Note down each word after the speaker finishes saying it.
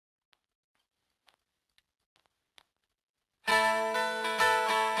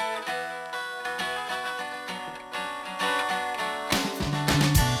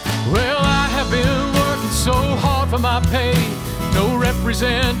my pay. No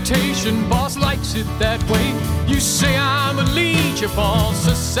representation, boss likes it that way. You say I'm a leech upon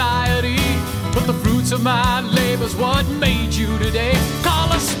society, but the fruits of my labor's what made you today.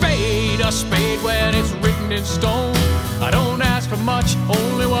 Call a spade when it's written in stone. I don't ask for much,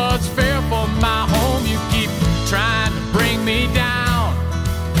 only what's fair for my home. You keep trying to bring me down,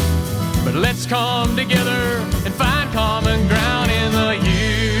 but let's come together and find common ground in the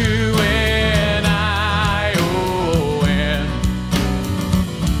UNION.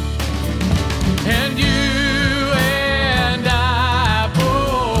 And you and I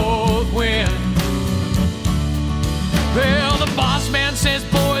both win. Well, the boss man says,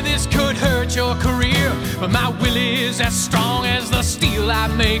 boy, this could hurt your career, but my will is as strong as the steel I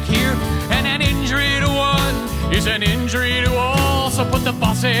make here. And an injury to one is an injury to all. So put the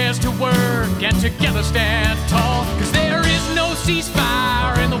bosses to work and together stand tall. Cause there is no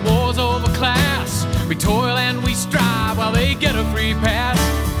ceasefire in the wars over class. We toil and we strive while they get a free pass.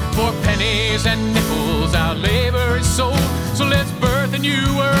 For pennies and nickels our labor is sold. So let's birth a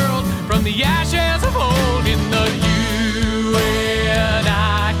new world from the ashes of old in the UNION.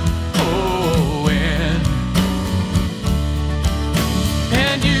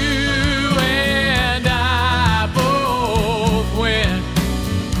 And you and I both win.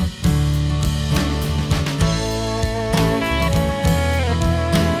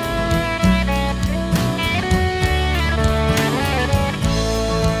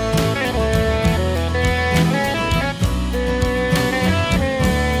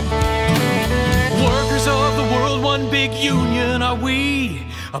 Workers of the world, one big union are we.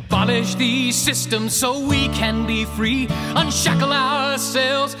 Abolish these systems so we can be free. Unshackle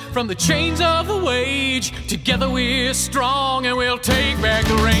ourselves from the chains of the wage. Together we're strong and we'll take back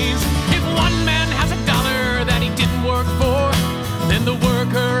the reins. If one man has $1 that he didn't work for, then the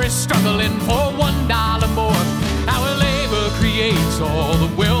worker is struggling for $1 more. Our labor creates all the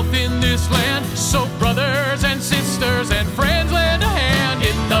wealth in this land. So brother,